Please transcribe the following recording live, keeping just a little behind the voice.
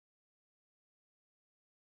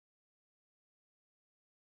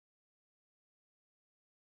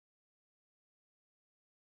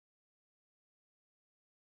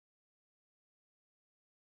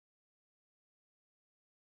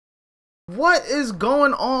What is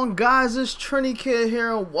going on, guys? It's Trini Kid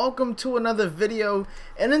here and welcome to another video.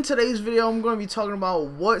 And in today's video I'm going to be talking about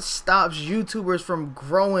what stops YouTubers from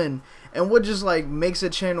growing and what just like makes a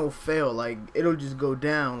channel fail. Like it'll just go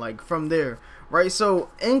down like from there, right? So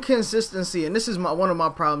inconsistency, and this is one of my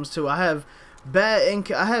problems too. I have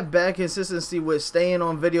bad consistency with staying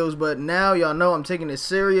on videos, but now y'all know I'm taking it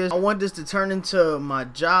serious. I want this to turn into my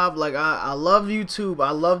job. Like I love YouTube.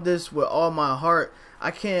 I love this with all my heart. I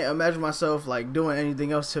can't imagine myself like doing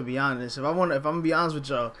anything else, to be honest. If I'm gonna be honest with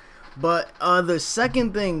y'all. But the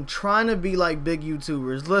second thing, trying to be like big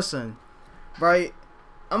YouTubers. Listen, right?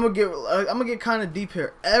 I'm gonna get kind of deep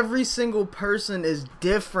here. Every single person is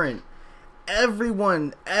different. Every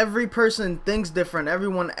person thinks different.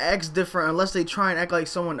 Everyone acts different unless they try and act like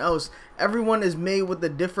someone else. Everyone is made with a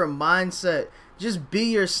different mindset. Just be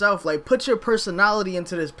yourself. Like put your personality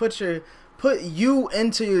into this. Put you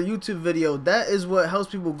into your YouTube video. That is what helps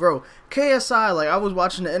people grow. KSI, like I was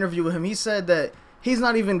watching the interview with him, he said that he's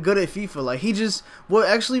not even good at FIFA. Like what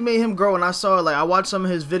actually made him grow, and I saw it, like I watched some of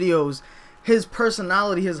his videos, his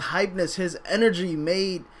personality, his hypeness, his energy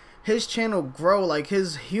made his channel grow. Like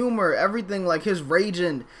his humor, everything, like his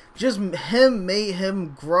raging, just him made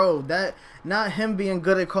him grow. That, not him being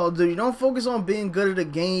good at Call of Duty. Don't focus on being good at a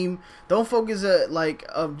game. Don't focus at like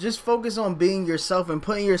just focus on being yourself and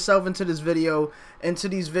putting yourself into these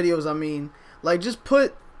videos. I mean, like just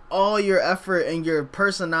put all your effort and your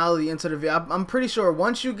personality into the video. I'm pretty sure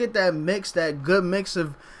once you get that good mix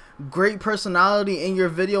of great personality in your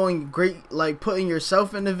video and great like putting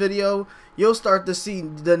yourself in the video, you'll start to see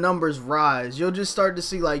the numbers rise. You'll just start to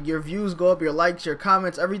see like your views go up, your likes, your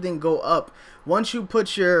comments, everything go up. Once you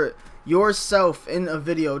put yourself in a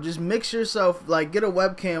video, just mix yourself, like get a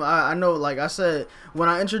webcam. I know, like I said when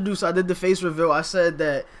I did the face reveal, I said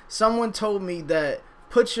that someone told me that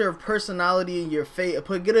put your personality in your face,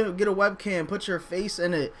 get a webcam, put your face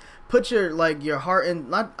in it, put your your heart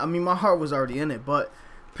in. I mean my heart was already in it, but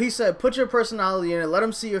he said put your personality in it, let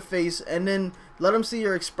them see your face, and then let them see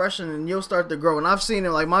your expression, and you'll start to grow. And I've seen it.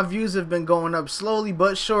 Like my views have been going up slowly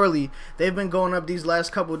but surely. They've been going up these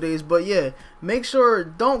last couple days. But yeah, make sure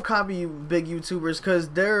don't copy big YouTubers, because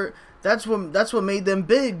that's what made them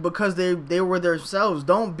big, because they were themselves.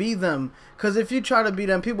 Don't be them, because if you try to be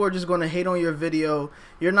them, people are just going to hate on your video.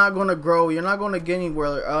 You're not going to grow. You're not going to get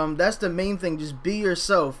anywhere. That's the main thing. Just be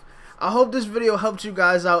yourself. I hope this video helped you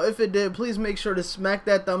guys out. If it did, please make sure to smack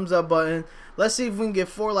that thumbs up button. Let's see if we can get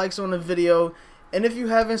 4 likes on the video. And if you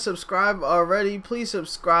haven't subscribed already, please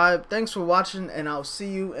subscribe. Thanks for watching, and I'll see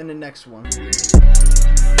you in the next one.